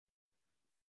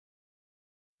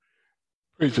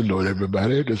Praise the Lord,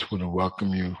 everybody. I just want to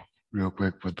welcome you real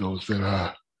quick for those that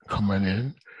are coming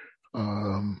in.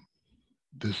 Um,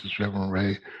 this is Reverend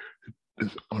Ray.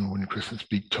 It's on When Christians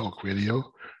Speak Talk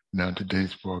Radio. Now,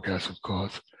 today's broadcast, of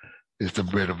course, is the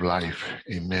bread of life.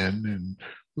 Amen. And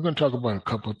we're going to talk about a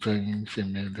couple of things,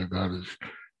 amen, that God has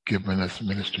given us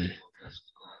ministry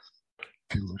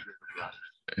to.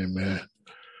 Amen.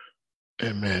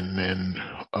 Amen. And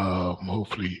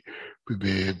hopefully we'll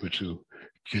be able to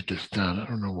get this done. I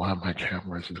don't know why my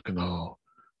camera is looking all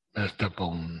messed up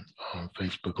on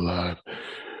Facebook Live,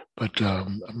 but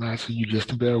I'm asking you just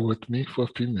to bear with me for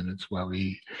a few minutes while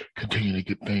we continue to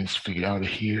get things figured out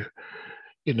here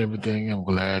and everything. I'm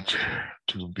glad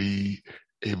to be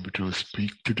able to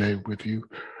speak today with you.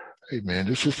 Amen.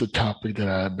 This is a topic that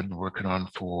I've been working on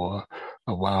for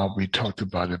a while. We talked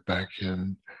about it back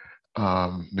in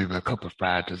maybe a couple of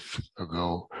Fridays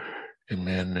ago.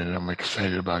 Amen. And I'm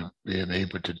excited about being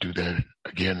able to do that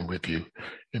again with you.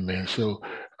 Amen. So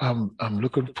I'm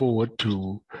looking forward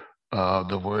to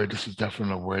the word. This is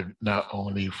definitely a word not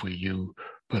only for you,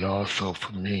 but also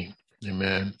for me.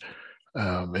 Amen.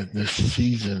 In this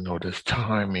season or this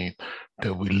timing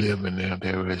that we live in,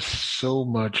 there is so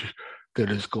much that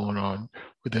is going on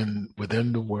within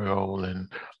the world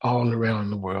and all around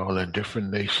the world and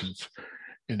different nations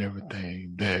and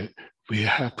everything, that we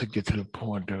have to get to the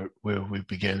point where we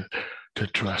begin to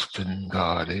trust in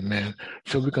God. Amen.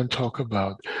 So we're going to talk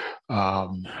about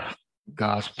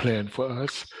God's plan for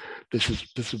us. This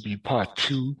will be part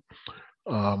 2.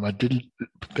 I didn't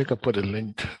think I put a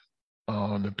link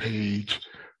on the page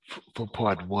for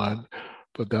part 1,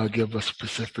 but God gave us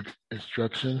specific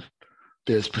instructions.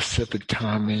 There's specific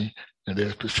timing and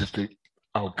there's specific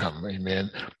outcome. Amen.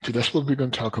 So that's what we're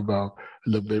going to talk about a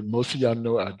little bit. Most of y'all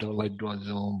know I don't like doing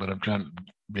Zoom, but I'm trying to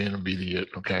be obedient.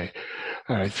 Okay.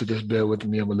 All right. So just bear with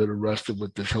me. I'm a little rusted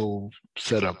with this whole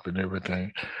setup and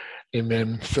everything.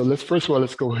 Amen. So let's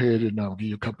go ahead and give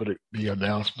you a couple of the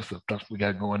announcements of stuff we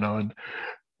got going on.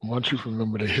 I want you to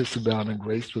remember that His Abounding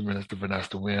Grace with Minister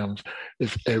Vanessa Williams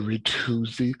is every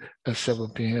Tuesday at 7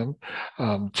 p.m.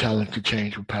 Challenge to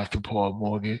Change with Pastor Paul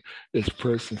Morgan is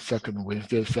first and second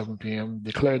Wednesday at 7 p.m.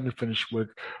 Declaring the Finished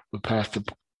Work with Pastor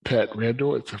Pat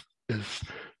Randall is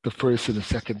the first and the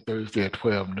second Thursday at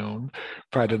 12 noon.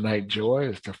 Friday Night Joy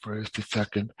is the first, the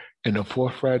second, and the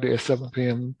fourth Friday at 7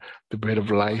 p.m. The Bread of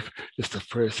Life is the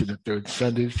first and the third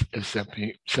Sundays at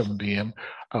 7 p.m.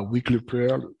 Our weekly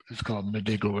prayer is called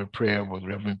Midday Glory Prayer with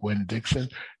Reverend Gwen Dixon.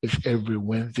 It's every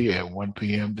Wednesday at 1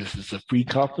 p.m. This is a free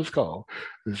conference call.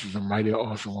 This is a mighty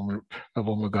awesome woman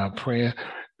of God prayer.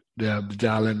 The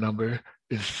dial-in number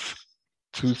is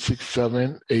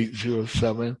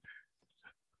 267-807-9605.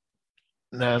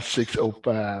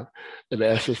 And the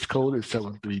access code is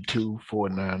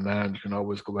 732-499. You can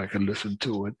always go back and listen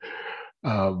to it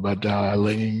by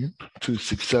dialing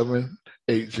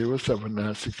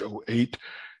 267-807-9608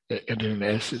 and then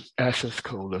the access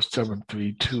code of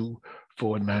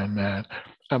 732-499.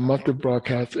 Our monthly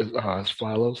broadcast is as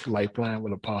follows. LifeLine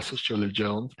with Apostle Shirley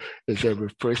Jones is every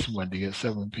first Monday at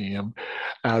 7 p.m.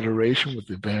 Adoration with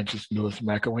Evangelist Louis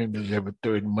McElwain is every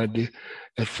third Monday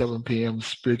at 7 p.m.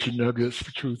 Spiritual Nuggets,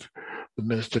 the Truth with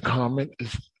Minister Carmen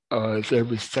is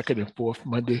every second and fourth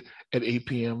Monday at 8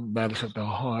 p.m. Matters of the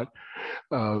Heart.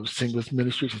 Singles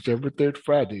Ministries is every third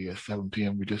Friday at 7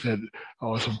 p.m. We just had an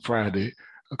awesome Friday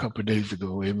a couple of days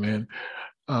ago. Amen.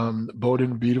 Bold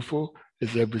and Beautiful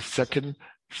is every second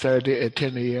Saturday at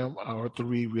 10 a.m. Hour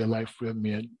 3 Real Life Real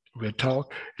Men Real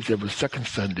Talk is every second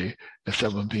Sunday at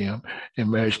 7 p.m. And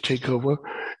Marriage Takeover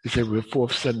is every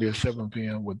fourth Sunday at 7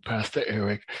 p.m. with Pastor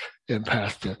Eric and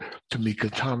Pastor Tamika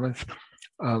Thomas.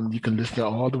 You can listen to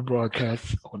all the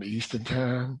broadcasts on the Eastern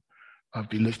Time.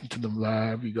 If you listen to them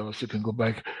live, you also can go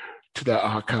back to the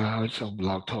archives on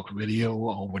Blog Talk Radio,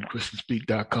 on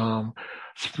WhenChristiansSpeak.com,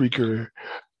 Spreaker,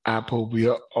 Apple. We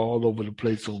are all over the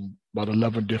place on about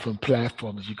 11 different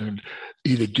platforms. You can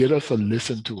either get us or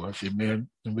listen to us. Amen.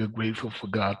 And we're grateful for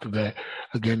God for that.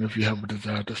 Again, if you have a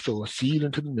desire to sow a seed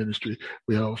into the ministry,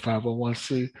 we have a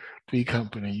 501c3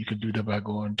 company. You can do that by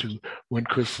going to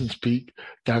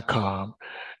WhenChristiansSpeak.com.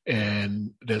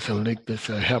 And there's a link that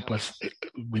says, help us.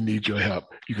 We need your help.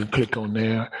 You can click on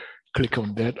there, click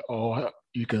on that, or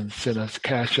you can send us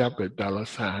cash up at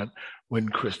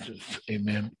 $WhenChristians.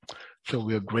 Amen. So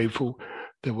we are grateful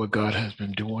that what God has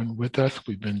been doing with us.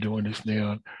 We've been doing this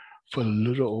now for a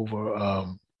little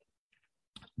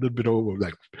bit over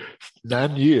like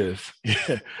 9 years.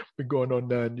 Yeah, been going on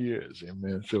 9 years.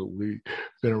 Amen. So we've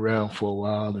been around for a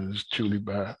while, and it's truly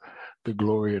by the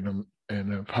glory and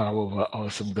and the power of our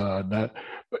awesome God, not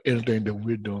anything that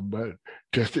we're doing, but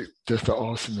just the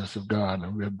awesomeness of God,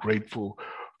 and we're grateful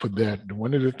for that.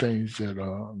 One of the things that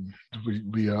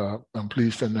I'm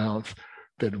pleased to announce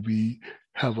that we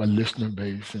have a listener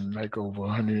base in like over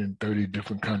 130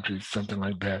 different countries, something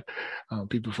like that.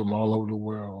 People from all over the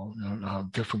world,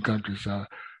 different countries are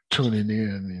tuning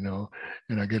in,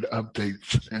 and I get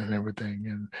updates and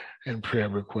everything and prayer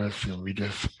requests, and we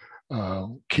just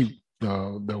keep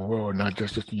the world, not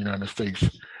just the United States,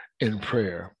 in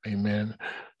prayer. Amen.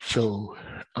 So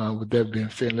with that being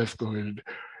said, let's go ahead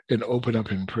and open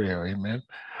up in prayer. Amen.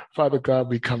 Father God,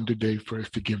 we come today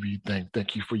first to give you thanks.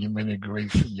 Thank you for your many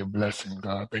grace and your blessing,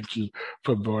 God. Thank you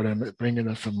for bringing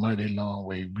us a mighty long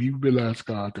way. We realize,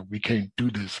 God, that we can't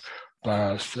do this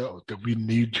by ourselves, that we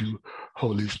need you,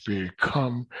 Holy Spirit.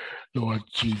 Come, Lord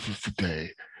Jesus, today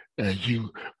as you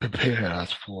prepare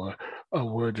us for a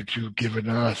word that you've given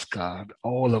us, God,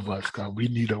 all of us, God. We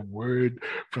need a word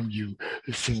from you.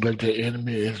 It seems like the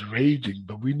enemy is raging,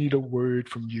 but we need a word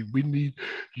from you. We need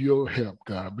your help,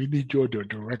 God. We need your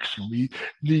direction. We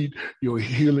need your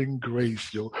healing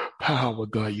grace, your power,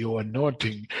 God, your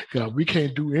anointing. God, we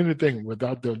can't do anything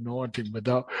without the anointing,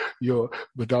 without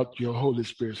your Holy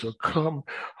Spirit. So come,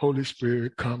 Holy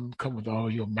Spirit, come with all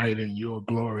your might and your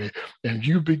glory. And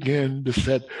you begin to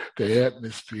set the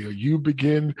atmosphere. You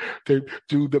begin to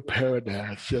do the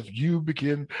paradigm shift. You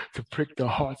begin to prick the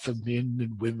hearts of men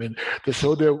and women.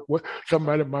 So that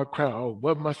somebody might cry, oh,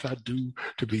 what must I do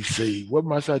to be saved? What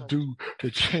must I do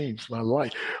to change my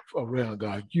life around,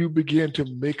 God? You begin to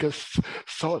make us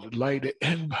salt, light,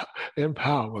 and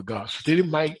power, God. So they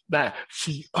might not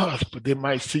see us, but they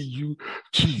might see you,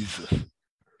 Jesus.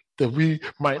 That we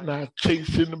might not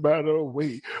chase anybody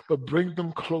away, but bring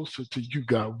them closer to you,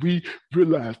 God. We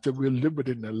realize that we're living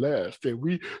in the last, that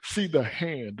we see the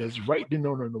hand that's writing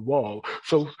on the wall.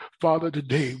 So, Father,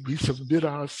 today we submit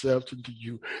ourselves into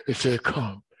you and say,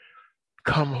 come,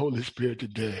 Holy Spirit,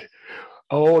 today.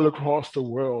 All across the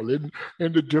world, in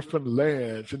the different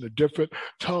lands, in the different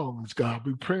tongues, God.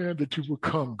 We pray that you will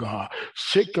come, God.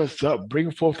 Shake us up,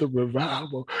 bring forth a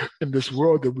revival in this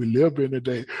world that we live in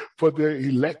today for the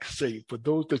elect's sake, for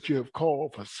those that you have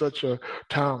called for such a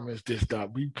time as this,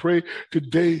 God. We pray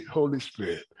today, Holy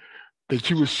Spirit, that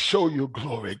you will show your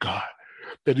glory, God.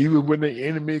 That even when the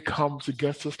enemy comes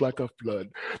against us like a flood,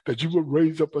 that you will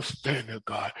raise up a standard,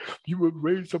 God. You will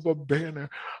raise up a banner,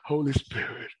 Holy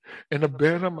Spirit. And the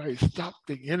banner might stop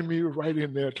the enemy right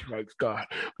in their tracks, God.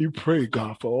 We pray,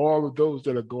 God, for all of those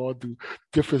that are going through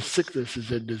different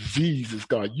sicknesses and diseases,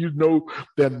 God. You know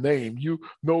their name. You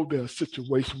know their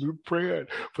situation. We pray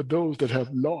for those that have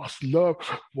lost loved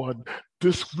one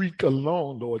this week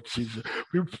alone, Lord Jesus.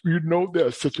 We know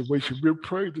their situation. We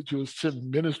pray that you'll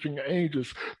send ministering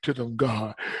angels to them,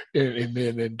 God, and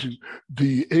to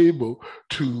be able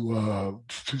to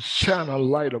shine a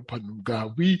light upon them,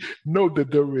 God. We know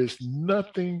that there is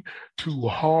nothing too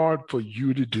hard for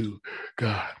you to do,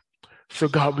 God. So,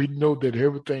 God, we know that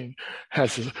everything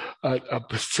has a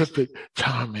specific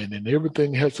timing and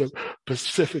everything has a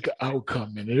specific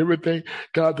outcome and everything,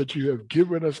 God, that you have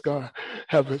given us, God,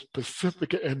 have a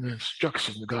specific and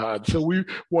instruction, God. So we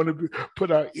want to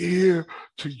put our ear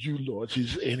to you, Lord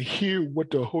Jesus, and hear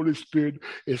what the Holy Spirit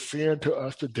is saying to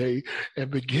us today and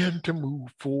begin to move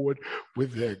forward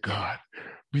with that, God.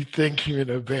 We thank you in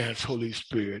advance, Holy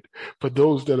Spirit, for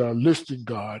those that are listening,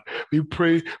 God. We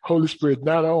pray, Holy Spirit,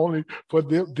 not only for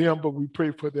them, but we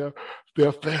pray for their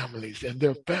families and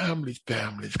their families,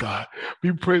 God.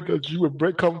 We pray that you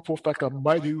would come forth like a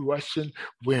mighty rushing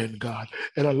wind, God,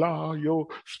 and allow your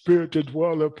spirit to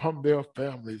dwell upon their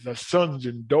families, their sons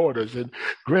and daughters and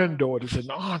granddaughters and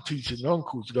aunties and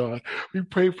uncles, God. We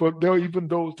pray for even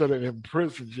those that are in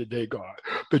prison today, God,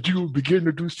 that you will begin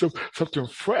to do something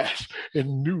fresh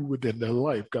and new within their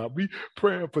life, God. We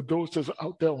pray for those that's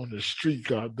out there on the street,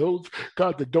 God, those,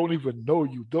 God, that don't even know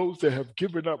you, those that have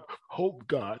given up hope,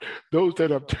 God, those that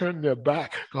have turned their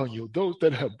back on you, those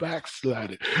that have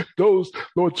backslided, those,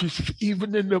 Lord Jesus,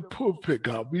 even in the pulpit,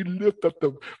 God, we lift up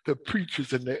the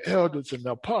preachers and the elders and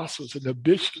the apostles and the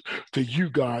bishops to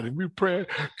you, God, and we pray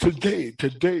today,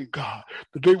 God,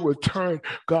 that they will turn,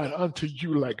 God, unto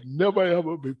you like never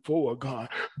ever before, God.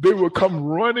 They will come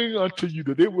running unto you,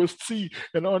 that they will see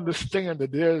and understand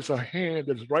that there's a hand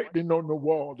that's writing on the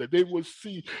wall, that they will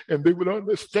see and they will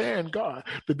understand, God,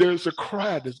 that there's a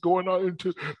cry that's going out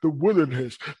into the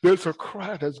wilderness. There's a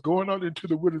cry that's going out into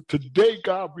the wilderness. Today,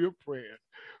 God, we're praying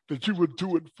that you would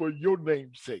do it for your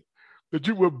name's sake, that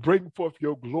you will bring forth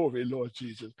your glory, Lord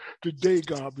Jesus. Today,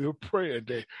 God, we're praying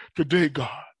that today, God,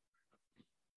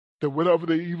 that whatever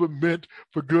they even meant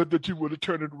for good, that you would have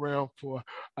turned it around for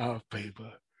our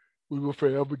favor. We will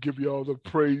forever give you all the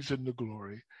praise and the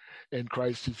glory. In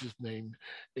Christ Jesus' name,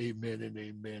 amen and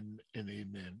amen and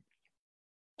amen.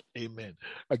 Amen.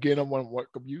 Again, I want to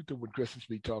welcome you to When Christians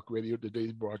Speak Talk Radio.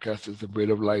 Today's broadcast is the Bread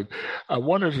of Life. I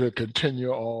wanted to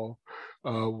continue on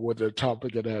with a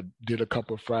topic that I did a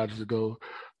couple of Fridays ago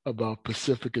about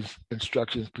specific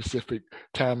instructions, specific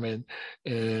timing,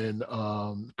 and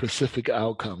specific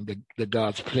outcome, that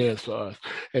God's plans for us.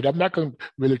 And I'm not going to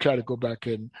really try to go back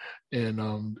and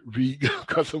read,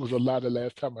 because it was a lot the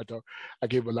last time I talked. I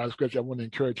gave a lot of scripture. I want to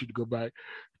encourage you to go back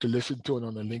to listen to it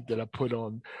on the link that I put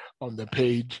on the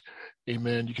page.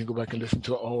 Amen. You can go back and listen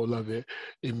to all of it.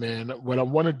 Amen. What I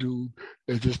want to do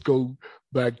is just go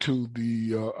back to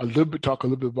talk a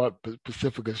little bit about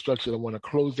specific instruction. I want to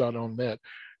close out on that.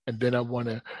 And then I want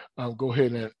to go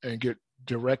ahead and get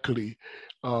directly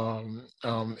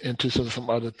into some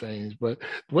other things. But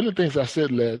one of the things I said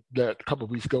that a couple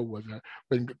of weeks ago was that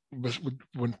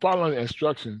when following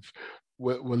instructions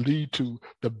will lead to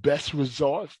the best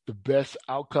results, the best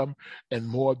outcome, and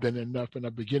more than enough. And I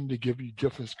begin to give you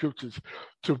different scriptures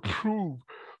to prove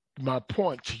my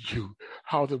point to you,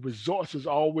 how the results is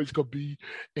always going to be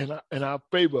in our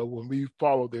favor when we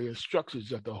follow the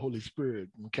instructions of the Holy Spirit,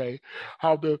 okay?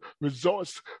 How the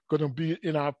results going to be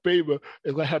in our favor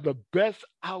is going to have the best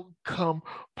outcome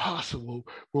possible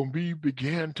when we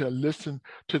begin to listen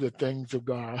to the things of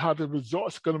God. How the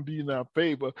results going to be in our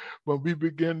favor when we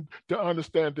begin to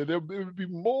understand that there will be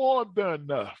more than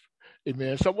enough.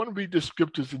 Amen. So I want to read the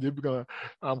scriptures, and then we're going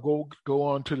to go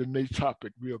on to the next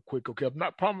topic real quick, okay? I'm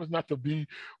not promised not to be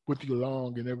with you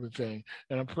long and everything,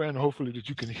 and I'm praying hopefully that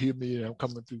you can hear me and I'm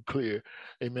coming through clear.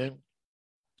 Amen.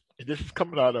 And this is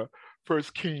coming out of 1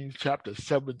 Kings chapter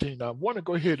 17. Now, I want to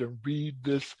go ahead and read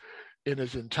this in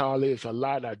its entirety. It's a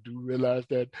lot, I do realize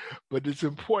that, but it's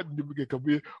important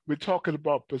because we're talking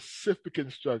about specific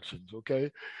instructions, okay?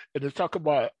 And it's talking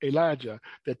about Elijah,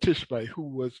 the Tishbite, who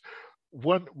was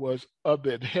of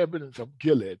the inhabitants of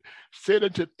Gilead, said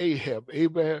unto Ahab.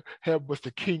 Ahab was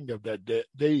the king of that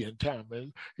day and time.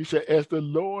 And he said, as the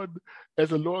Lord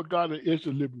God of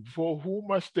Israel liveth, before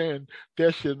whom I stand,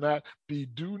 there shall not be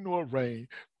dew nor rain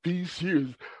these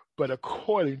years, but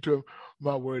according to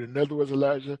my word. In other words,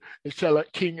 Elijah, it shall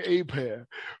like King Ahab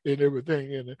and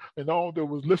everything. And all that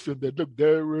was listening, that look,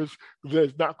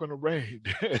 there's not going to rain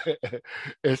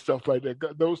and stuff like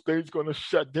that. Those things going to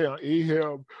shut down.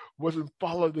 Ahab wasn't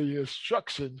following the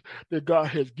instructions that God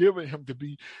has given him to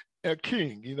be a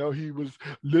king. You know, he was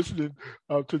listening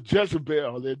to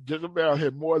Jezebel, and Jezebel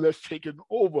had more or less taken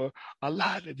over a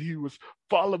lot, and he was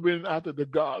following after the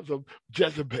gods of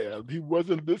Jezebel. He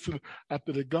wasn't listening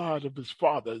after the God of his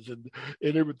fathers and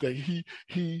everything.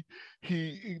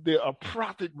 A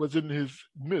prophet was in his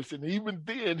midst, and even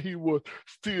then he was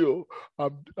still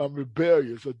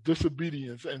rebellious or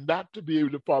disobedience, and not to be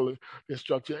able to follow the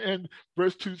instruction. And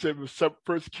verse 2 said, 1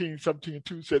 Kings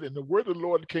 17:2 said, and the word of the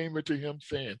Lord came unto him,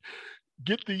 saying,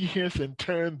 get thee hence and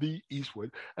turn thee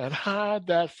eastward, and hide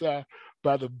thyself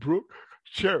by the brook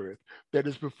Cherith that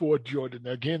is before Jordan.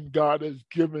 Again, God has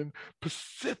given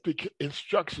specific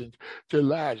instructions to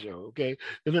Elijah, okay?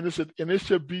 And then it said, and it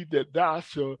shall be that thou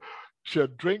shall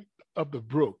drink of the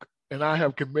brook, and I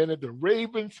have commanded the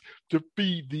ravens to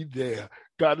feed thee there.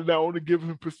 God did not only give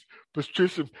him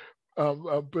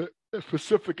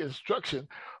specific instruction,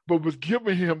 but was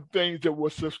giving him things that will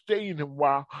sustain him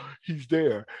while he's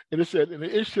there. And it said, and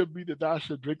it shall be that thou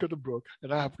shalt drink of the brook,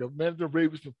 and I have commanded the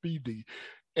ravens to feed thee.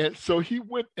 And so he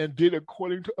went and did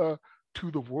according to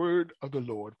the word of the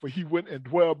Lord. For he went and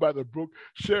dwelled by the brook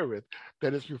Cherith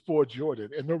that is before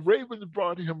Jordan. And the ravens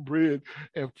brought him bread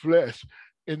and flesh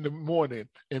in the morning,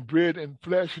 and bread and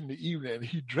flesh in the evening. And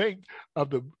he drank of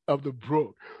the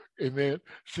brook. Amen.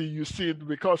 See, you see,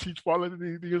 because he's following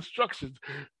the instructions,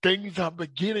 things are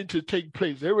beginning to take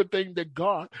place. Everything that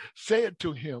God said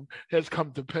to him has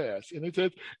come to pass. And it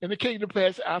says, and it came to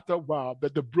pass after a while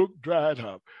that the brook dried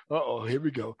up. Here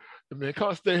we go. And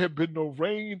because there had been no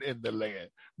rain in the land,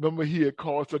 remember, he had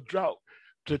caused a drought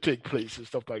to take place and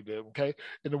stuff like that, okay?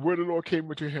 And the word of the Lord came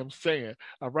unto him, saying,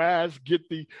 arise, get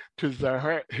thee to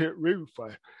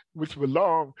Zarephath, which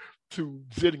belonged to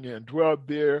Zidon, and dwell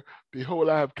there. Behold,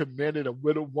 I have commanded a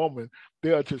widow woman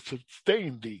there to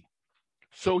sustain thee.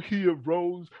 So he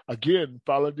arose again,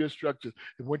 followed the instructions,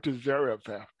 and went to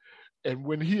Zarephath. And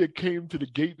when he had came to the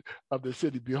gate of the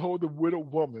city, behold, the widow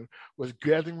woman was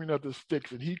gathering of the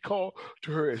sticks, and he called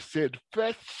to her and said,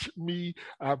 fetch me,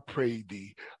 I pray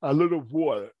thee, a little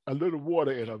water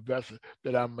in a vessel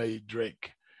that I may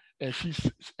drink.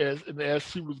 And as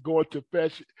she was going to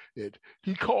fetch it,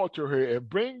 he called to her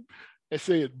and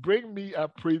said, "Bring me, I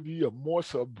pray thee, a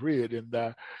morsel of bread in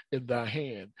thy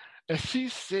hand." And she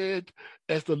said,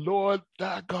 "As the Lord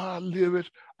thy God liveth,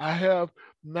 I have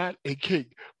not a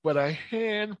cake, but a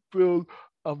handful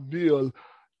of meal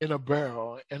in a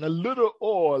barrel, and a little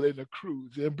oil in a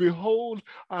cruse. And behold,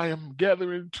 I am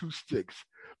gathering 2 sticks,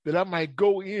 that I might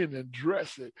go in and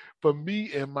dress it for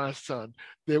me and my son,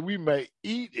 that we may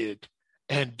eat it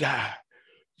and die."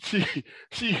 She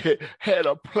had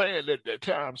a plan at that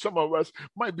time. Some of us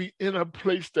might be in a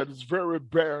place that is very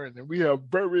barren and we have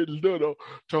very little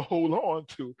to hold on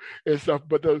to and stuff.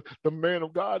 But the man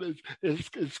of God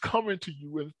is coming to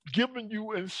you and giving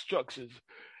you instructions.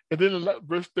 And then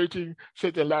verse 13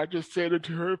 said, Elijah said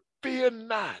unto her, "Fear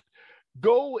not.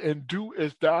 Go and do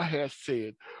as thou hast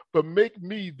said, but make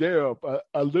me thereof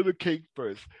a little cake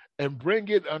first, and bring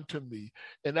it unto me,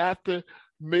 and after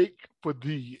make for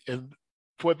thee and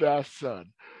for thy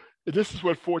son." And this is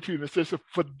what 14 it says,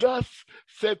 "For thus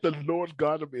said the Lord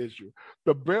God of Israel,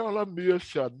 the barrel of meal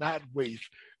shall not waste,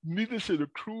 neither shall the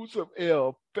cruse of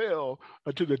oil fail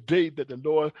until the day that the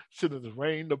Lord sendeth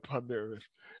rain upon the earth."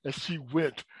 And she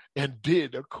went and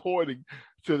did according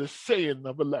to the saying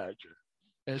of Elijah.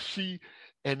 And she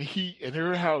and he and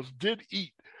her house did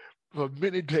eat for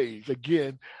many days,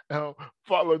 again,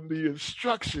 following the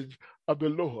instructions of the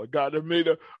Lord. God had made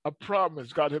a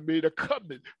promise. God had made a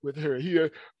covenant with her. He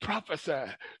had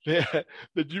prophesied that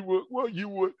it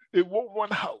won't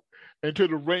run out until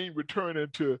the rain return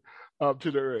into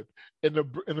to the earth. And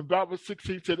the Bible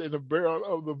 16 said, "In the barrel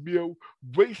of the meal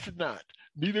waste not,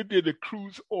 neither did the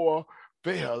cruse oil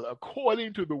fail,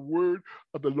 according to the word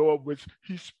of the Lord which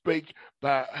he spake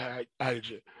by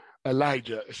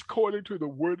Elijah." It's according to the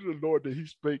word of the Lord that he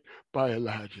spake by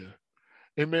Elijah.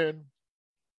 Amen.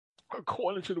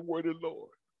 According to the word of the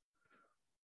Lord.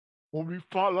 When we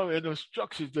follow the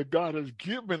instructions that God has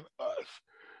given us,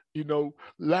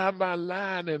 line by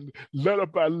line and letter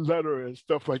by letter and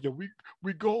stuff like that,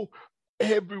 we go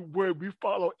everywhere. We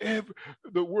follow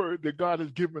the word that God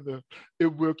has given us. It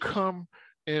will come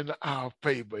in our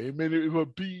favor. Amen. It will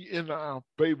be in our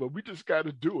favor. We just got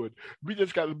to do it. We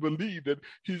just got to believe that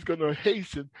he's going to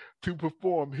hasten to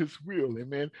perform his will.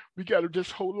 Amen. We got to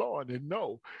just hold on and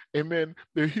know, amen,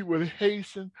 that he will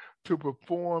hasten to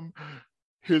perform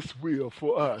his will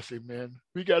for us. Amen.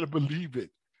 We got to believe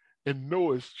it and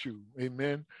know it's true.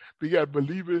 Amen. We got to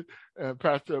believe it.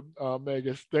 Pastor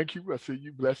Magus, thank you. I see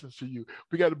you. Blessings to you.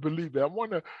 We got to believe it. I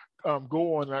want to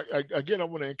go on. I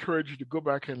want to encourage you to go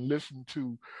back and listen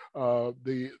to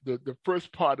the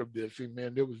first part of this.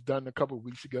 Amen. It was done a couple of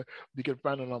weeks ago. You can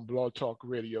find it on Blog Talk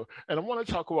Radio. And I want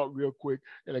to talk about real quick.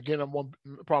 And again, I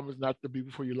promise not to be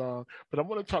before you long, but I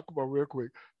want to talk about real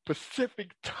quick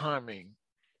specific timing.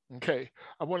 Okay.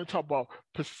 I want to talk about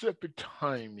specific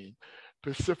timing.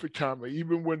 Specific time.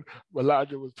 Even when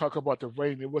Elijah was talking about the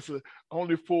rain, it was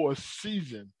only for a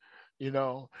season,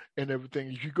 and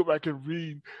everything. If you go back and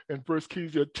read in First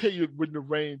Kings, they'll tell you when the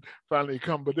rain finally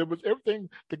come. But there was everything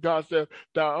that God said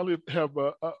that I only have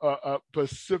a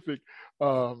specific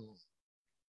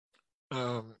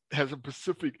has a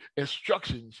specific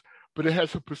instructions, but it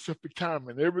has a specific time,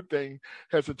 and everything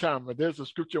has a time. And there's a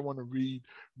scripture I want to read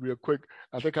real quick.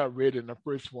 I think I read it in the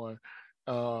first one.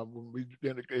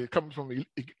 It comes from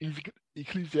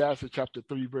Ecclesiastes chapter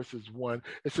 3, verses 1.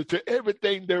 It says, "To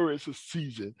everything there is a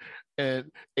season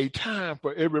and a time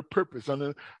for every purpose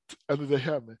under the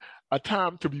heaven. A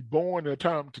time to be born, a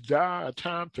time to die, a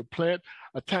time to plant,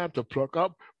 a time to pluck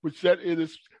up, which that it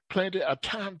is planted, a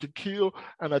time to kill,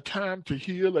 and a time to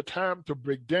heal, a time to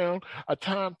break down, a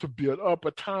time to build up,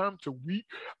 a time to weep,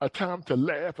 a time to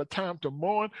laugh, a time to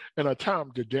mourn, and a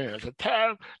time to dance, a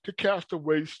time to cast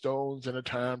away stones, and a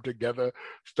time to gather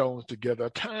stones together, a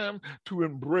time to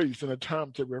embrace, and a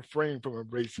time to refrain from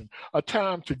embracing, a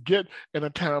time to get, and a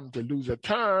time to lose, a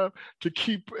time to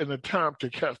keep, and a time to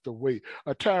cast away,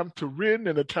 a time to rend,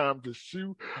 and a time to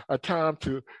sue, a time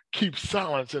to keep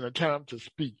silence, and a time to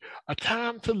speak, a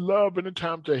time to love, and a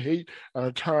time to hate, and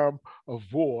a time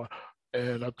of war,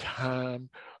 and a time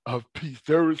of peace."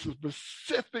 There is a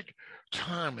specific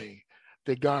timing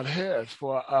that God has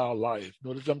for our life.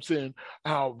 Notice I'm saying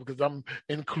our, because I'm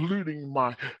including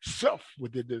myself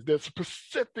within this. There's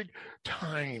specific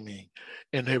timing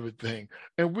and everything.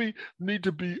 And we need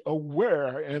to be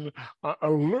aware and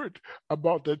alert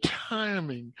about the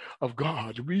timing of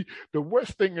God. The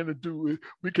worst thing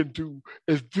we can do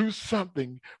is do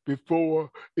something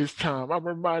before it's time. I'm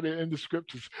reminded in the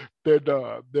scriptures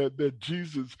that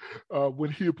Jesus, when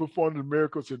he performed the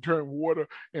miracles and turned water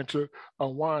into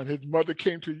wine, his mother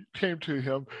brother came to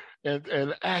him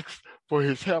and asked for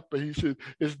his help, and he said,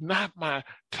 "It's not my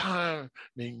timing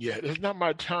yet. It's not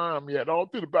my time yet." All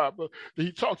through the Bible,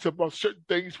 he talks about certain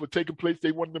things were taking place.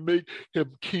 They wanted to make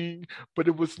him king, but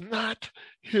it was not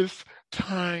his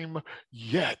time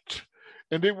yet.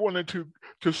 And they wanted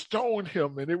to stone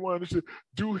him, and they wanted to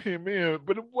do him in,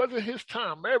 but it wasn't his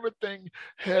time. Everything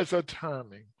has a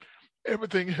timing.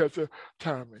 Everything has a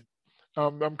timing.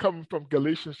 I'm coming from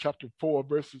Galatians chapter 4,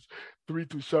 verses 3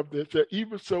 through 7. It said,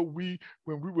 "Even so we,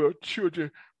 when we were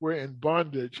children, were in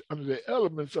bondage under the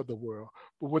elements of the world.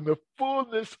 But when the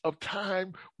fullness of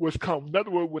time was come," in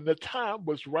other words, when the time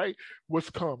was right, was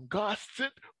come, "God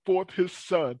sent forth his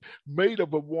son, made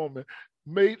of a woman,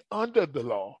 made under the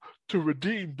law, to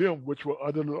redeem them which were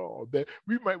under the law, that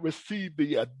we might receive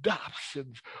the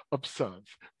adoptions of sons."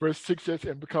 Verse 6 says,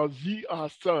 "And because ye are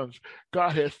sons,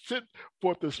 God has sent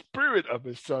forth the spirit of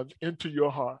his sons into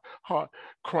your heart,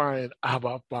 crying,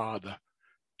 Abba, Father."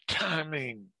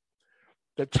 Timing.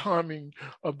 The timing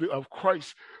of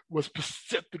Christ was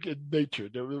specific in nature.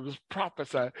 It was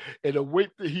prophesied. And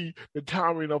the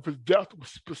timing of his death was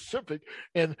specific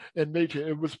in nature.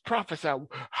 It was prophesied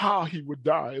how he would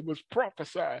die. It was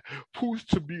prophesied who's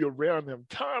to be around him.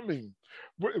 Timing.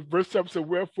 Verse 7 says,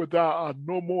 "Wherefore thou art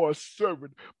no more a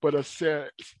servant, but a son.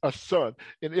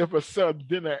 And if a son,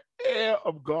 then an heir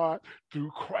of God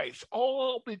through Christ."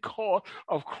 All because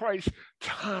of Christ's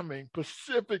timing,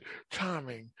 specific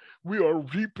timing. We are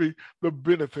reaping the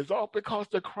benefits. All because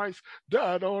the Christ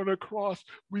died on the cross,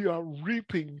 we are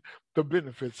reaping the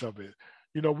benefits of it.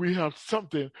 We have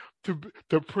something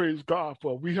to praise God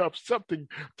for. We have something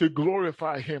to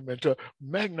glorify him and to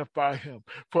magnify him,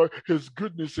 for his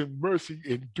goodness and mercy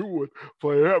endured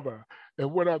forever.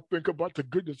 And when I think about the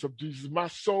goodness of Jesus, my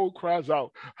soul cries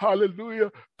out,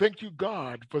 "Hallelujah, thank you,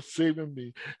 God, for saving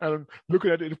me." And I'm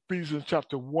looking at Ephesians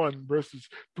chapter 1, verses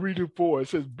 3 to 4. It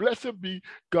says, "Blessed be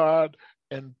God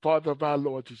and Father of our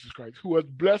Lord Jesus Christ, who has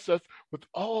blessed us with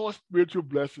all spiritual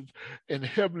blessings in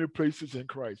heavenly places in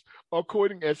Christ,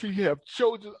 according as he hath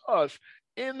chosen us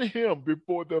in him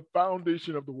before the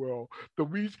foundation of the world, that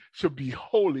we should be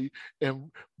holy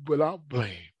and without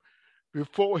blame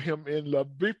before him in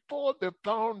love." Before the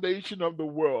foundation of the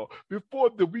world, before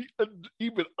we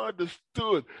even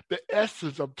understood the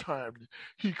essence of time,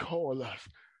 he called us.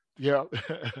 Yeah,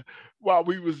 while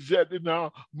we was yet in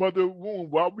our mother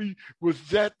womb, while we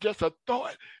was yet just a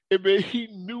thought, he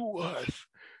knew us.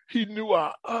 He knew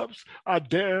our ups, our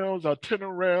downs, our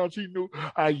turnarounds. He knew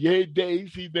our yay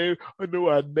days. He knew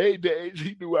our nay days.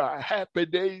 He knew our happy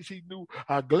days. He knew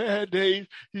our glad days.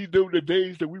 He knew the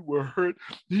days that we were hurt.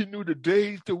 He knew the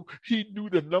days that he knew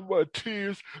the number of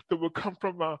tears that would come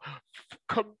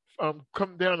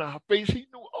down our face. He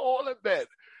knew all of that.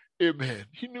 Amen.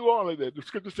 He knew all of that. The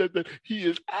scripture said that he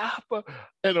is Alpha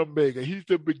and Omega. He's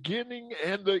the beginning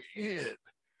and the end.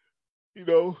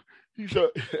 He's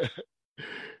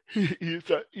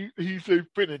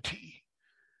infinity.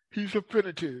 He's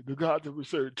infinity, the God that we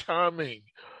serve. Timing.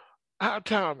 Our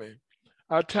timing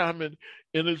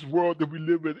in this world that we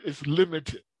live in is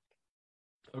limited.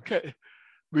 Okay.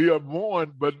 We are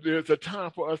born, but there's a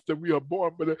time for us that we are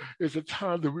born, but it's a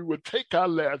time that we will take our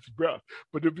last breath.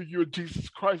 But if you're Jesus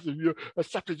Christ, if you're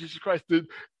accepted Jesus Christ, then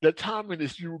the timing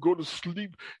is you will go to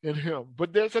sleep in him.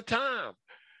 But there's a time.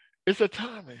 It's a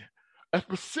timing, a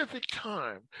specific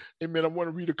time. Amen. I want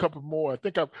to read a couple more. I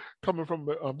think I'm coming from,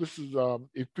 this is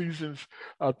Ephesians,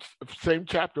 same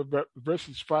chapter,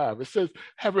 verses 5. It says,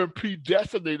 "Having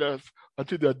predestinated us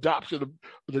unto the adoption of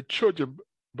the children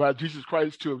by Jesus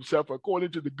Christ to himself,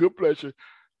 according to the good pleasure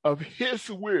of his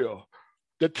will."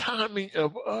 The timing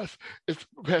of us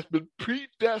has been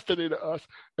predestinated us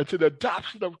into the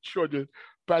adoption of children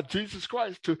by Jesus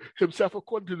Christ to himself,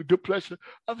 according to the good pleasure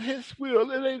of his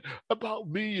will. It ain't about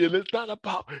me, and it's not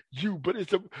about you, but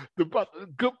it's about the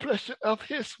good pleasure of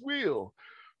his will.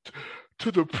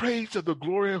 To the praise of the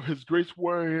glory of his grace,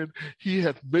 wherein he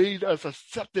hath made us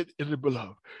accepted in the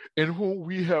beloved, in whom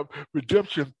we have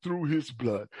redemption through his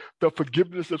blood, the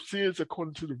forgiveness of sins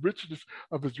according to the richness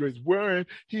of his grace, wherein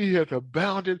he hath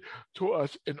abounded to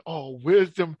us in all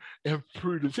wisdom and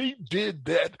prudence. He did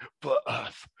that for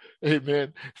us.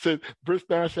 Amen. So verse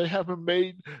 9 says, "Having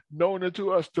made known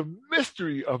unto us the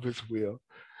mystery of his will,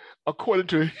 according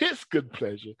to his good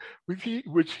pleasure, which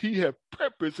he hath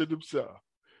purposed in himself,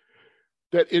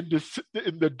 that in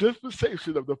the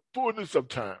dispensation of the fullness of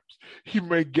times, he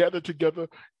may gather together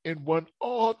in one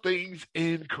all things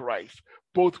in Christ,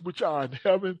 both which are in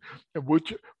heaven and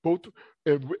which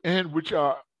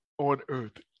are on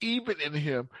earth, even in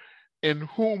him, in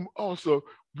whom also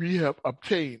we have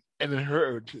obtained an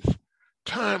inheritance."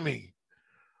 Timing.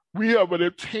 We have an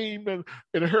attainment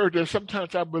and inheritance.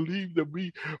 Sometimes I believe that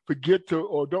we forget to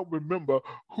or don't remember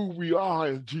who we are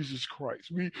in Jesus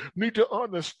Christ. We need to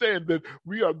understand that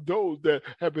we are those that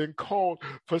have been called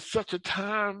for such a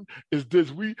time as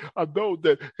this. We are those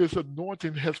that his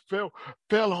anointing has fell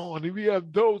on. And we are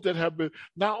those that have been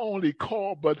not only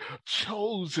called but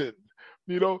chosen.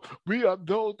 You know, we are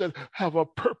those that have a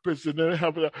purpose and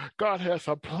that God has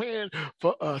a plan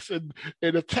for us and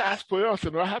a task for us.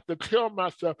 And I have to tell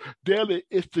myself daily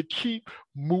is to keep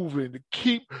moving, to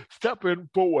keep stepping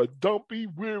forward. Don't be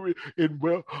weary in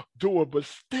well doing, but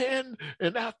stand.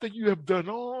 And after you have done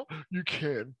all you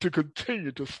can to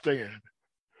continue to stand,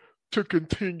 to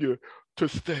continue to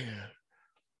stand,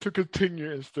 to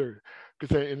continue and stir.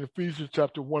 Because in Ephesians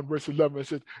chapter 1, verse 11, it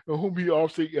says, in whom he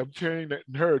also obtained that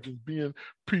inheritance, being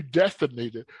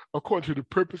predestinated according to the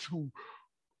purpose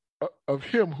of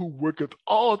him who worketh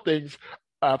all things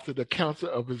after the counsel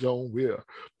of his own will,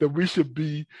 that we should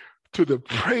be to the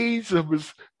praise of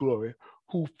his glory,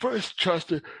 who first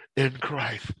trusted in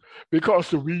Christ.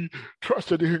 Because we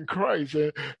trusted in Christ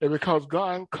and because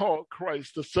God called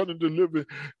Christ the Son of the living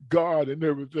God and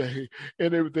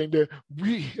everything that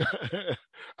we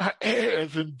are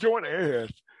heirs and joint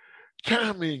heirs.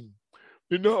 Timing,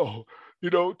 timing.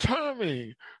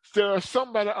 There are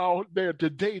somebody out there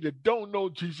today that don't know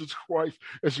Jesus Christ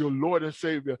as your Lord and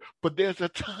Savior, but there's a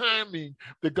timing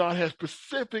that God has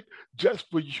specific just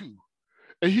for you.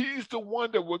 And he's the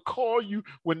one that will call you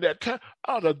when that time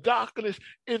out of darkness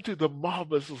into the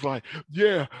marvelous light.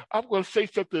 Yeah, I'm going to say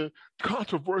something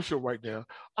controversial right now.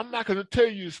 I'm not going to tell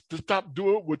you to stop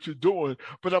doing what you're doing,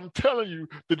 but I'm telling you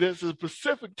that there's a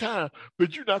specific time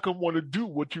that you're not going to want to do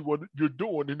what you're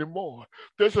doing anymore.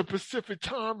 There's a specific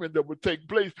time that will take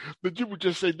place that you would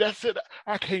just say, that's it,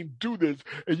 I can't do this.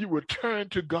 And you would turn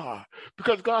to God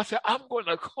because God said, I'm going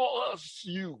to cause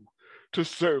you to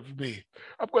serve me.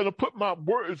 I'm going to put my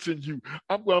words in you.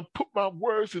 I'm going to put my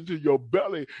words into your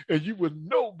belly, and you will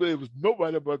know there was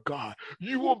nobody but God.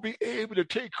 You won't be able to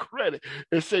take credit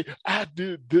and say, I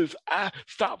did this. I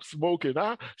stopped smoking.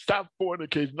 I stopped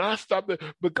fornicating. I stopped that.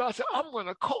 But God said, I'm going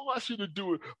to cause you to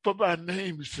do it for my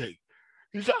name's sake.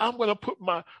 He said, I'm going to put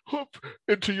my hoof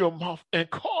into your mouth and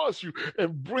cause you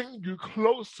and bring you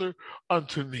closer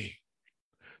unto me.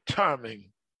 Timing.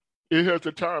 It has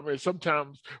a time, and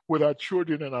sometimes with our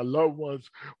children and our loved ones,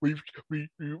 we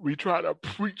try to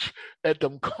preach at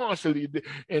them constantly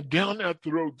and down their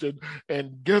throats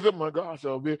and give them a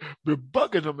gospel. We're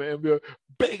bugging them and we're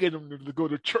begging them to go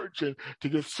to church and to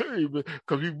get saved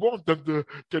because we want them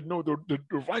to know the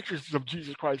righteousness of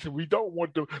Jesus Christ, and we don't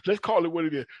want them, let's call it what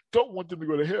it is, don't want them to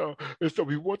go to hell. And so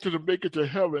we want them to make it to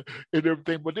heaven and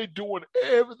everything, but they're doing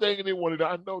everything they wanted.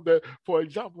 I know that, for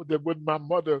example, that when my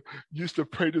mother used to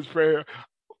pray this prayer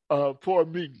for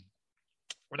me.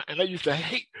 And I used to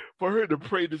hate for her to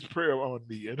pray this prayer on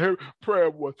me. And her prayer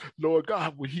was, Lord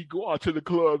God, when he go out to the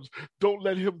clubs, don't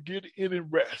let him get any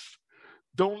rest.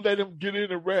 Don't let him get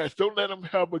any rest. Don't let him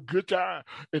have a good time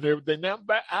and everything. Now,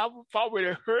 I've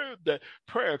already heard that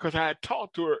prayer because I had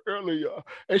talked to her earlier.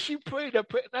 And she prayed that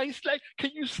prayer. And I was like,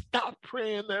 can you stop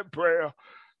praying that prayer?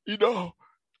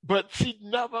 But she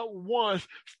never once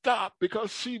stopped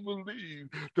because she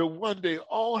believed that one day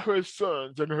all her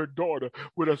sons and her daughter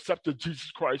would accept Jesus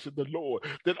Christ as the Lord.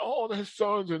 That all her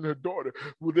sons and her daughter,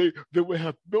 they would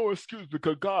have no excuse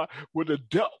because God would have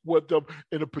dealt with them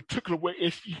in a particular way.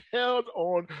 And she held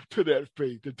on to that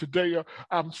faith. And today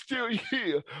I'm still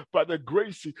here by the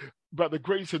grace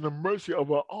and the mercy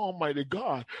of our Almighty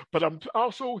God. But I'm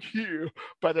also here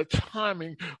by the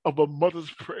timing of a mother's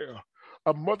prayer.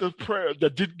 A mother's prayer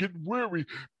that didn't get weary,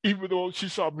 even though she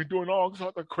saw me doing all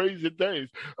sorts of crazy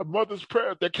things. A mother's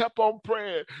prayer that kept on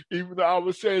praying, even though I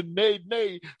was saying, nay,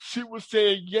 nay, she was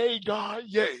saying, yea, God,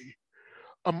 yea.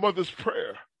 A mother's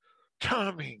prayer.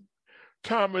 Timing.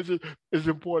 Time is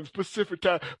important, specific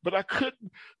time. But I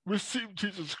couldn't receive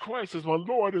Jesus Christ as my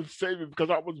Lord and Savior because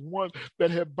I was one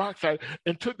that had backslided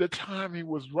until the timing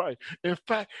was right. In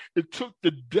fact, it took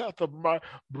the death of my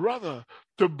brother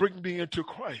to bring me into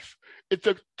Christ. It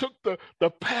took the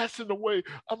passing away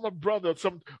of my brother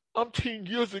some umpteen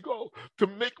years ago to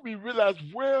make me realize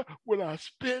where would I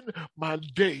spend my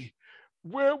day?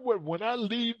 When I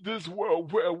leave this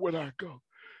world, where would I go?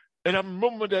 And I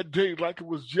remember that day like it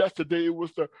was yesterday. It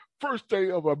was the first day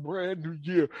of a brand new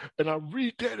year, and I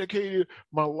rededicated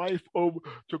my life over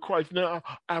to Christ. Now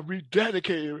I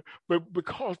rededicated, but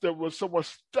because there was so much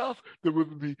stuff that was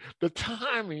with me, the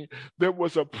timing, there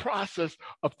was a process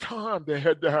of time that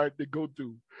had to go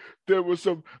through. There was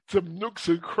some nooks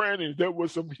and crannies. There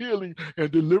was some healing and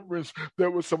deliverance.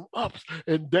 There was some ups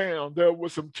and downs. There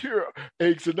was some tear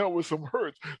aches, and there was some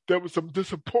hurts. There was some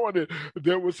disappointment.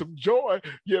 There was some joy.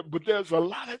 Yeah, but there's a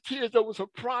lot of tears. There was a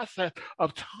process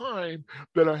of time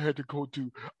that I had to go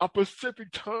through, a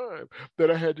specific time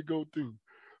that I had to go through.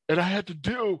 And I had to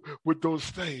deal with those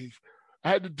things. I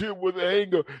had to deal with the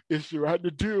anger issue. I had to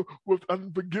deal with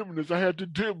unforgiveness. I had to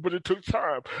deal, but it took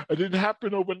time. It didn't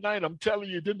happen overnight. I'm telling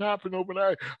you, it didn't happen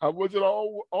overnight. I wasn't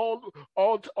all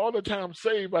the time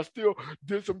saved. I still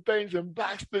did some things and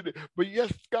backslid. But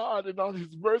yes, God, in all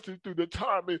His mercy through the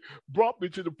timing, brought me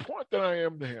to the point that I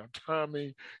am now.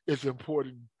 Timing is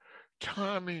important.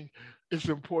 Timing is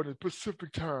important.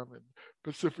 Specific timing.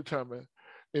 Specific timing.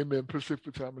 Amen.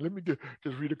 Pacific time. Let me just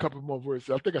read a couple more verses.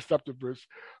 I think I stopped at verse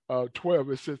 12.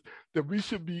 It says that we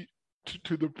should be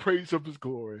to the praise of His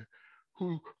glory,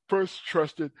 who first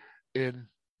trusted in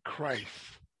Christ.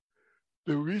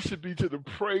 That we should be to the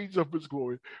praise of His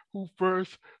glory, who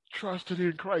first trusted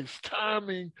in Christ.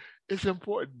 Timing is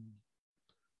important.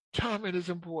 Timing is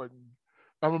important.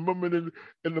 I remember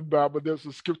in the Bible, there's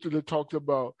a scripture that talks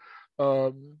about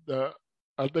I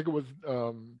think it was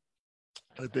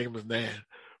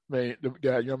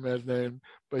that young man's name,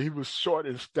 but he was short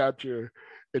in stature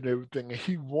and everything, and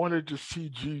he wanted to see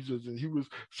Jesus, and he was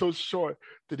so short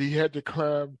that he had to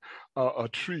climb a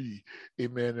tree,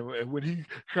 amen. And when he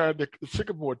climbed the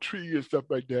sycamore tree and stuff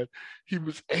like that, he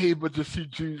was able to see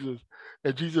Jesus,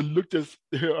 and Jesus looked at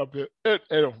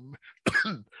him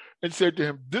and said to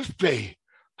him, "This day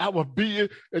I will be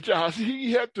at your house."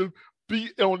 He had to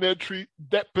be on that tree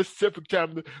that specific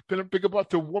time. Then I think about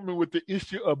the woman with the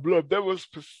issue of blood. There was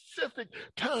specific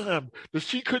time that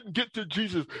she couldn't get to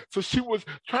Jesus. So she was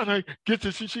trying to get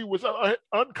to, she was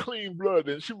unclean blood,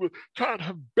 and she was trying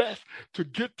her best to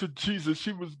get to Jesus.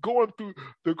 She was going through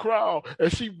the crowd,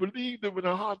 and she believed in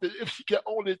her heart that if she could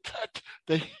only touch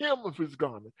the hem of His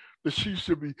garment, that she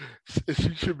should be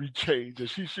changed, that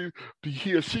she should be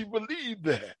healed. She believed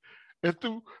that.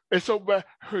 And so by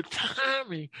her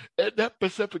timing at that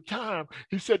specific time,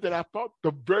 He said that I felt the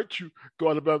virtue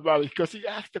going about my body, because He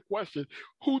asked the question,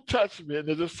 "Who touched me?" And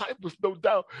the disciples, no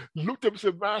doubt, looked up and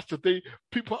said, "Master,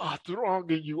 people are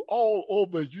thronging you all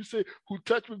over. You say, 'Who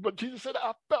touched me?' But Jesus said,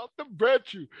 'I felt the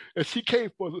virtue.' And she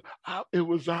came for it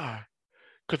was I.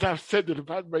 Because I've said that if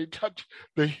I may touch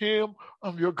the hem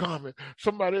of your garment,"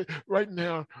 somebody right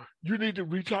now, you need to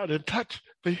reach out and touch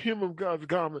the hem of God's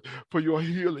garment for your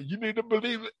healing. You need to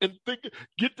believe it and think,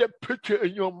 get that picture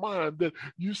in your mind that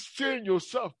you seeing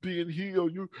yourself being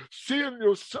healed. You seeing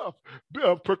yourself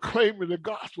proclaiming the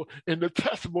gospel and the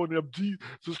testimony of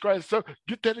Jesus Christ. So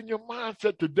get that in your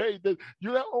mindset today, that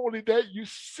you're not only that, you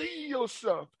see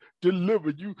yourself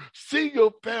delivered. You see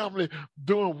your family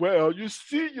doing well. You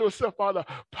see yourself out of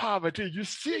poverty. You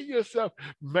see yourself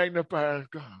magnifying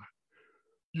God.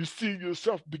 You see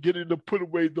yourself beginning to put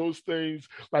away those things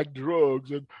like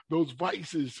drugs and those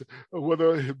vices,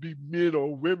 whether it be men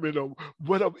or women or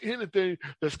whatever, anything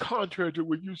that's contrary to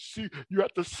what you see. You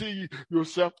have to see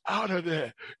yourself out of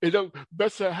that. It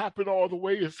doesn't happen all the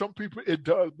way, and some people it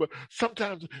does, but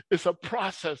sometimes it's a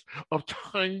process of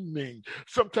timing.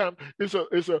 Sometimes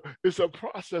it's a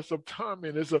process of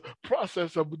timing. It's a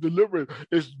process of deliverance.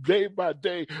 It's day by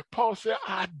day. Paul said,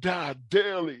 "I die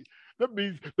daily." That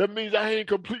means I ain't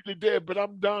completely dead, but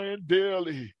I'm dying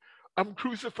daily. I'm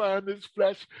crucifying this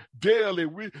flesh daily.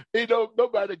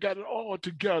 Nobody got it all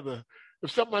together. If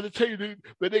somebody tell you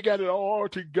that they got it all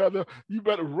together, you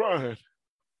better run.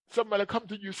 Somebody come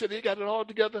to you and say they got it all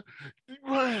together,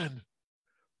 run.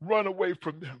 Run away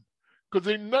from them. Because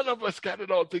none of us got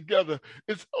it all together.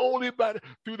 It's only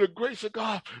through the grace of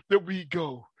God that we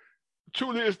go.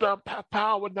 Truly, it's not by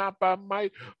power, not by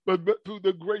might, but through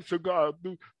the grace of God,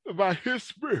 by His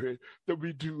Spirit that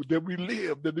we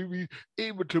live, that we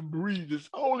able to breathe. It's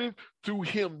only through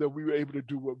Him that we were able to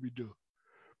do what we do.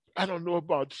 I don't know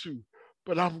about you,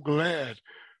 but I'm glad,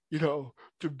 to know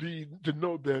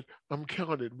that I'm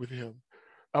counted with Him.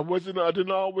 I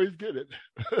didn't always get it.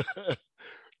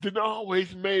 Didn't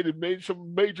always made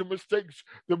some major mistakes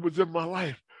that was in my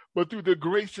life. But through the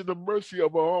grace and the mercy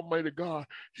of our Almighty God,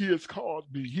 He has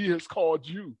called me. He has called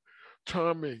you.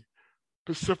 Timing,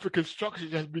 specific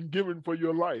instructions has been given for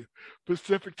your life.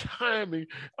 Specific timing,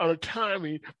 on a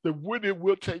timing that when it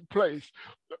will take place.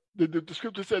 The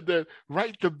scripture said that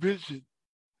write the vision.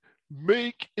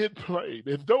 make it plain,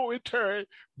 and though it tarry,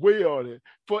 wait on it,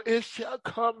 for it shall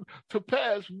come to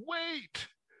pass. Wait.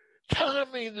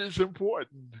 Timing is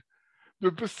important. The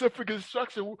specific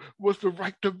instruction was to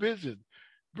write the vision.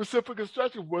 Specific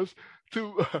instruction was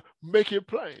to make it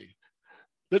plain.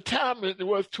 The timing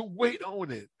was to wait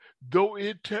on it. Though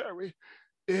it tarry,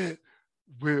 it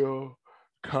will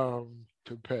come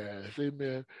to pass.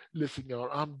 Amen. Listen, y'all,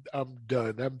 I'm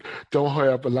done. I don't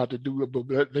have a lot to do,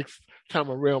 but next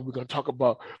time around we're gonna talk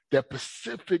about that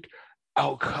specific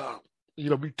outcome.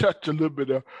 We touched a little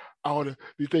bit of all the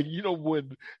thing.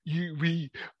 When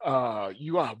you are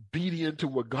obedient to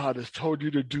what God has told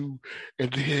you to do,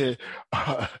 and then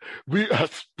we are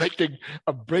expecting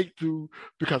a breakthrough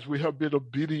because we have been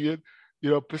obedient.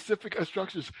 Specific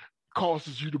instructions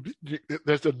causes you to be,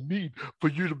 there's a need for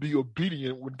you to be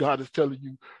obedient when God is telling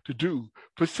you to do.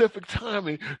 Specific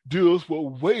timing deals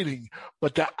with waiting,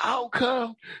 but the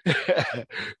outcome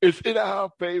is in our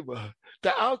favor.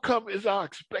 The outcome is our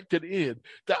expected end.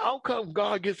 The outcome,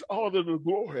 God gets all of the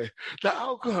glory. The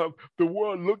outcome, the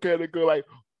world look at it and go like,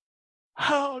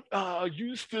 how are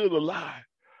you still alive?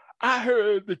 I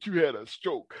heard that you had a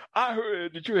stroke. I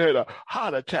heard that you had a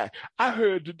heart attack. I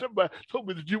heard that somebody told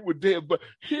me that you were dead, but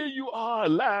here you are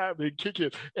alive and kicking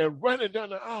and running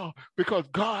down the aisle because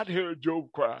God heard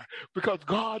Job cry, because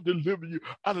God delivered you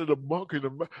out of the monk and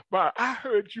the fire. I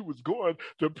heard you was going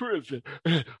to prison,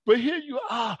 but here you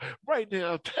are right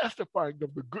now testifying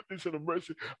of the goodness and the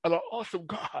mercy of the awesome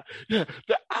God. Yeah,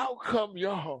 the outcome,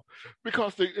 y'all,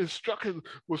 because the instruction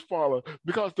was followed,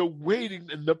 because the waiting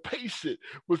and the patience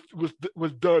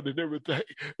was done and everything,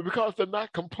 because they're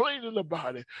not complaining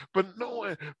about it, but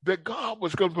knowing that God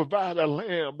was going to provide a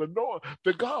lamb, and knowing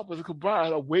that God was going to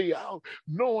provide a way out,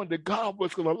 knowing that God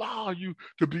was going to allow you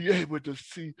to be able to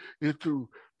see it through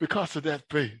because of that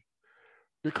faith.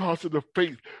 Because of the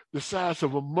faith, the size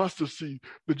of a mustard seed,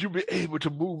 that you'll be able to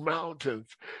move mountains.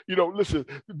 Listen,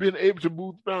 being able to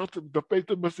move mountains, the faith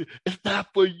of mustard seed, it's not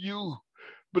for you,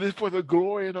 but it's for the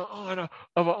glory and the honor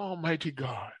of our Almighty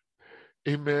God.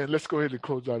 Amen. Let's go ahead and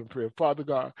close out in prayer. Father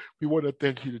God, we want to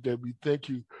thank you today. We thank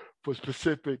you for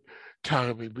specific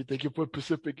timing. We thank you for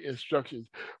specific instructions.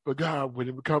 But God, when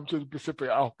it comes to the specific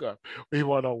outcome, we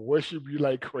want to worship you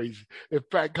like crazy. In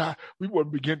fact, God, we want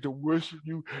to begin to worship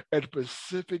you at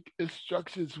specific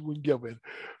instructions when given.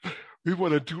 We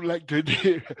want to do like they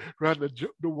did around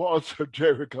the walls of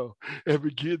Jericho and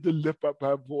begin to lift up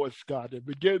our voice, God, and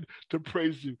begin to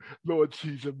praise you, Lord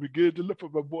Jesus. Begin to lift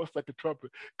up our voice like a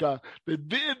trumpet, God. And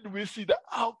then we see the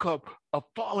outcome of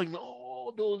following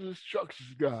all those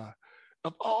instructions, God.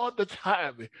 Of all the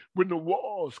time when the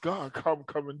walls, God,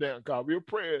 coming down, God. We're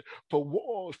praying for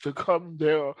walls to come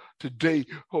down today,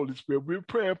 Holy Spirit. We're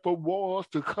praying for walls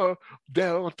to come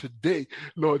down today,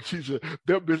 Lord Jesus.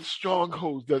 There have been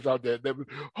strongholds that's out there. They've been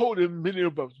holding many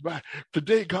of us back.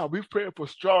 Today, God, we're praying for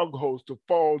strongholds to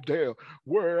fall down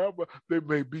wherever they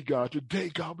may be, God.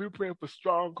 Today, God, we're praying for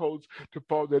strongholds to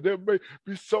fall down. There may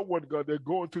be someone, God, that's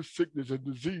going through sickness and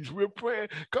disease. We're praying,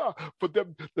 God, for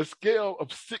them, the scale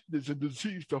of sickness and disease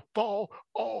to fall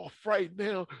off right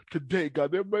now today,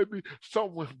 God. There may be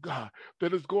someone, God,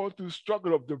 that is going through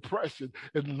struggle of depression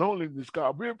and loneliness,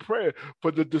 God. We're praying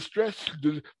for the distress,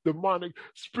 the demonic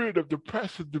spirit of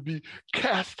depression to be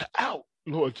cast out,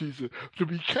 Lord Jesus, to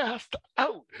be cast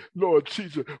out, Lord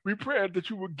Jesus. We pray that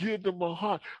you will give them a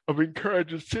heart of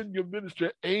encouragement. Send your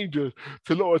minister angels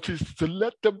to Lord Jesus to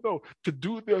let them know to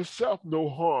do themselves no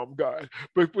harm, God.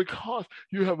 But because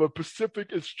you have a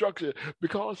specific instruction,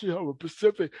 because you have a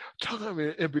specific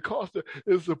timing, and because there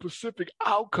is a specific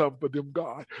outcome for them,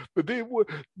 God, that they would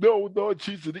know, Lord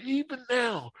Jesus, that even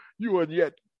now you are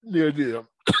yet near them.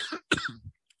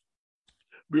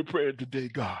 We're praying today,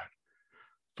 God,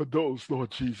 for those,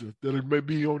 Lord Jesus, that may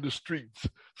be on the streets,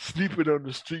 sleeping on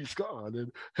the streets, God,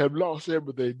 and have lost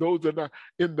everything. Those that are not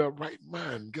in their right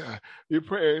mind, God. We're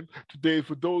praying today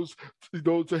for those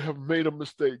that have made a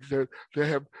mistake, that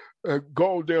have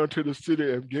gone down to the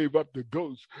city and gave up the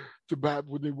ghost to buy,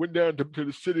 when they went down to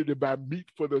the city to buy meat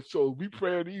for their soul. We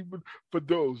praying even for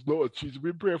those, Lord Jesus.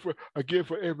 We pray for, again,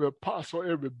 for every apostle,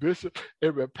 every bishop,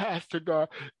 every pastor, God,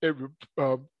 every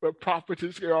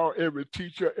prophetess, God, every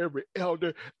teacher, every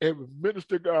elder, every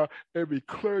minister, God, every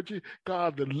clergy,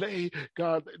 God, the lay,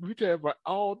 God. We pray for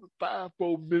all the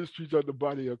fivefold ministries of the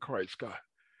body of Christ, God.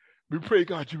 We pray,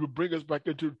 God, you will bring us back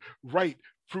into right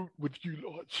fruit with you,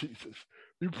 Lord Jesus.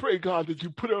 We pray, God, that you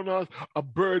put on us a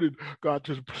burden, God,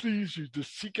 to please you, to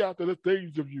seek after the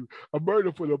things of you, a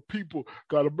burden for the people,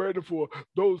 God, a burden for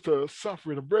those that are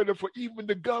suffering, a burden for even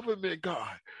the government,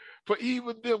 God. For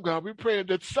even them, God, we're praying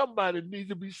that somebody needs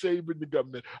to be saved in the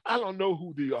government. I don't know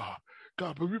who they are.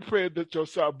 God, but we pray that your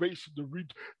salvation to reach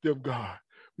them, God.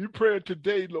 We pray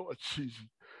today, Lord Jesus.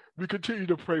 We continue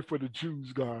to pray for the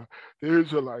Jews, God, the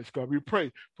Israelites, God. We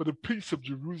pray for the peace of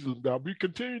Jerusalem, God. We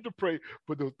continue to pray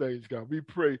for those things, God. We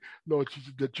pray, Lord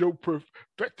Jesus, that your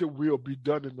perfected will be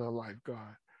done in our life,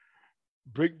 God.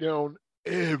 Break down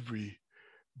every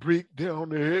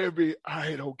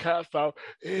idol, cast out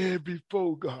every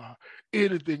foe, God,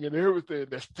 anything and everything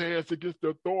that stands against the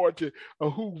authority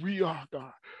of who we are,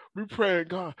 God. We pray,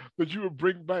 God, that you would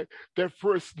bring back that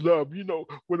first love, you know,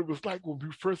 when it was like when we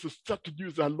first accepted you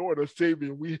as our Lord and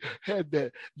Savior, we had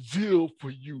that zeal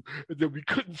for you, and that we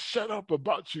couldn't shut up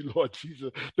about you, Lord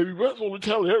Jesus, that we just want to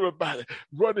tell everybody,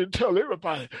 run and tell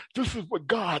everybody, this is what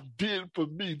God did for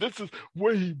me. This is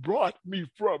where he brought me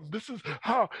from. This is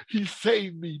how he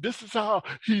saved me. This is how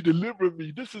he delivered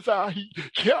me. This is how he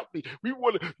kept me. We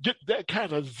want to get that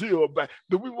kind of zeal back,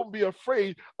 that we won't be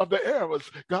afraid of the arrows,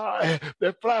 God,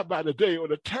 that fly by the day or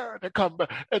the terror that come by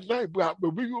at night, God.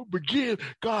 But we will begin,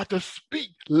 God, to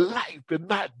speak life and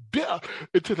not death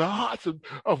into the hearts of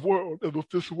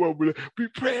this world. We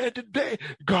pray today,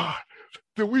 God,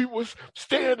 that we will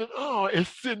stand in awe and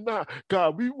sin not,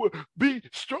 God. We will be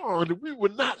strong and we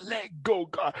will not let go,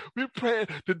 God. We're praying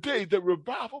today that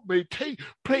revival may take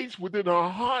place within our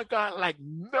heart, God, like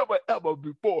never ever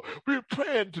before. We're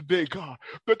praying today, God,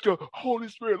 that your Holy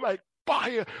Spirit, like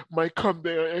fire, might come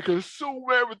there and consume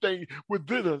everything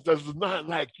within us that's not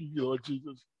like you, Lord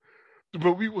Jesus.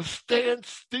 But we will stand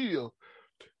still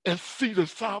and see the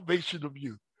salvation of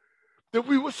you. That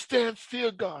we will stand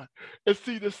still, God, and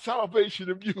see the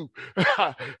salvation of you.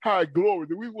 High glory.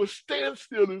 That we will stand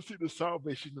still and see the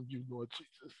salvation of you, Lord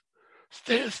Jesus.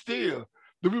 Stand still.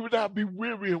 That we would not be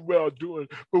weary and well doing,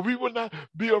 but we will not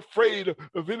be afraid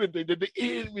of anything. That the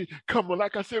enemy coming,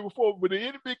 like I said before, when the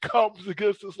enemy comes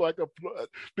against us like a flood,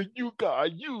 that you,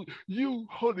 God, you,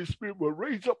 Holy Spirit, will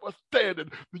raise up a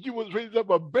standard. That you will raise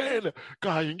up a banner,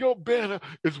 God, and your banner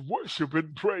is worship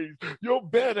and praise. Your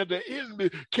banner, the enemy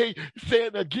can't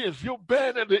stand against. Your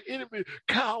banner, the enemy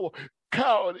coward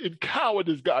in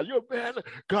cowardice, God. Your banner,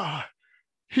 God.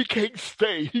 He can't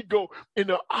stay. He go in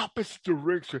the opposite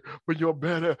direction when your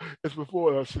banner is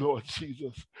before us, Lord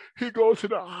Jesus. He goes in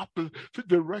the opposite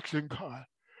direction, God.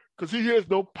 Because he has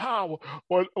no power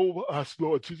over us,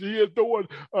 Lord Jesus. He has no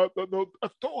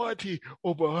authority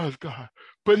over us, God.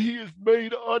 But he is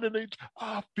made underneath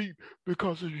our feet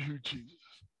because of you, Jesus.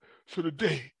 So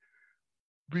today,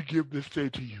 we give this day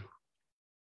to you.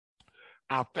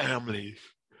 Our families,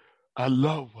 our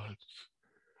loved ones,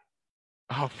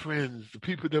 our friends, the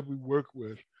people that we work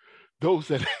with, those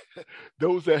that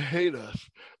hate us,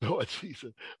 Lord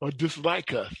Jesus, or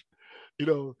dislike us, you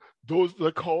know, those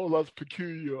that call us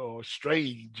peculiar or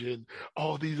strange and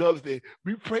all these other things.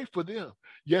 We pray for them.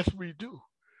 Yes, we do.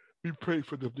 We pray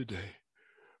for them today.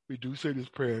 We do say this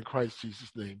prayer in Christ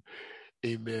Jesus' name.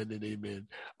 Amen and amen.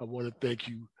 I want to thank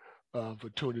you for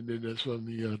tuning in this from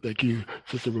me. Thank you,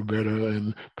 Sister Roberta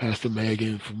and Pastor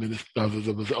Megan, for others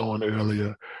that was on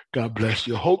earlier. God bless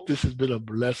you. Hope this has been a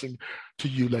blessing to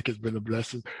you like it's been a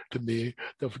blessing to me.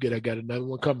 Don't forget, I got another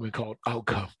one coming called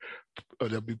Outcome.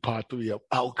 That'll be part 3 of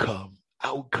Outcome.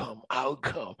 Outcome.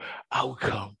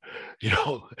 You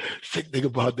know, think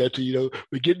about that too. You know,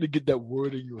 begin to get that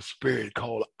word in your spirit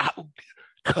called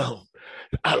outcome.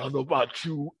 I don't know about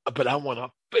you, but I want a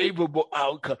favorable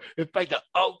outcome. In fact, the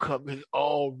outcome has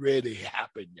already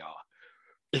happened, y'all.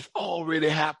 It's already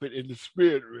happened in the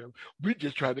spirit realm. We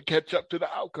just trying to catch up to the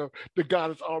outcome that God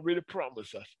has already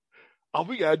promised us. All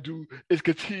we gotta do is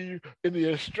continue in the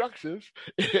instructions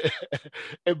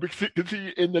and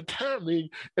continue in the timing,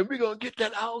 and we're gonna get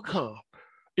that outcome.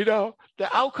 You know,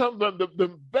 the outcome,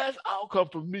 the best outcome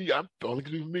for me, I'm only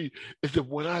for me, is that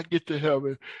when I get to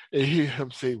heaven and hear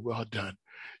him say, well done.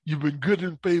 You've been good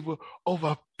in favor over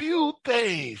a few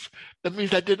things. That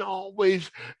means I didn't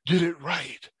always get it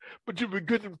right. But you've been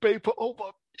good in favor over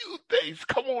a few things.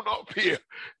 Come on up here,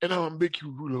 and I'm going to make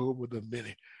you ruler over the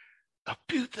many. A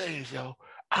few things, y'all.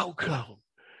 Outcome.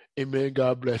 Amen.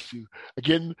 God bless you.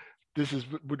 Again, this is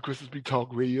Wood Christmas Speak Talk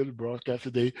Radio. The broadcast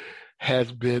today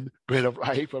has been Bread of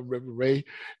Life. I'm Reverend Ray.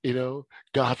 You know,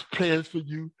 God's plans for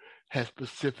you has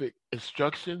specific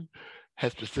instruction,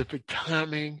 has specific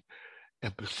timing,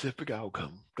 and specific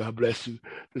outcome. God bless you.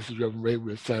 This is Reverend Ray.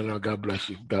 We're signing out. God bless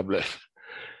you. God bless.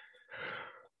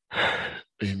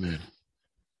 Amen.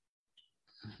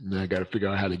 Now I got to figure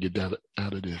out how to get out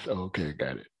of this. Oh, okay,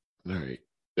 got it. All right.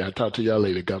 I'll talk to y'all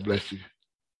later. God bless you.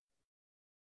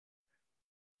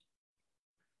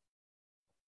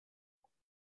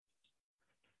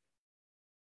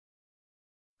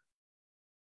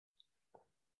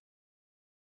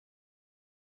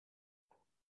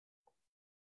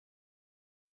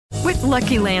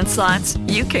 Lucky Land Slots,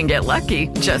 you can get lucky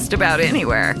just about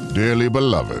anywhere. Dearly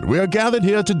beloved, we are gathered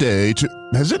here today to...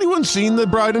 Has anyone seen the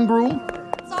bride and groom?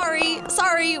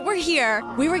 Sorry, we're here.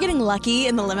 We were getting lucky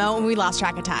in the limo and we lost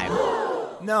track of time.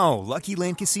 No, Lucky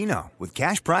Land Casino, with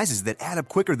cash prizes that add up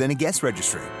quicker than a guest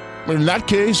registry. In that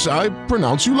case, I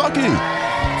pronounce you lucky.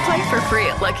 Play for free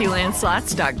at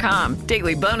LuckyLandSlots.com.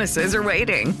 Daily bonuses are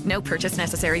waiting. No purchase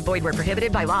necessary. Void where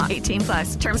prohibited by law.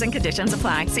 18+. Terms and conditions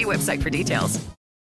apply. See website for details.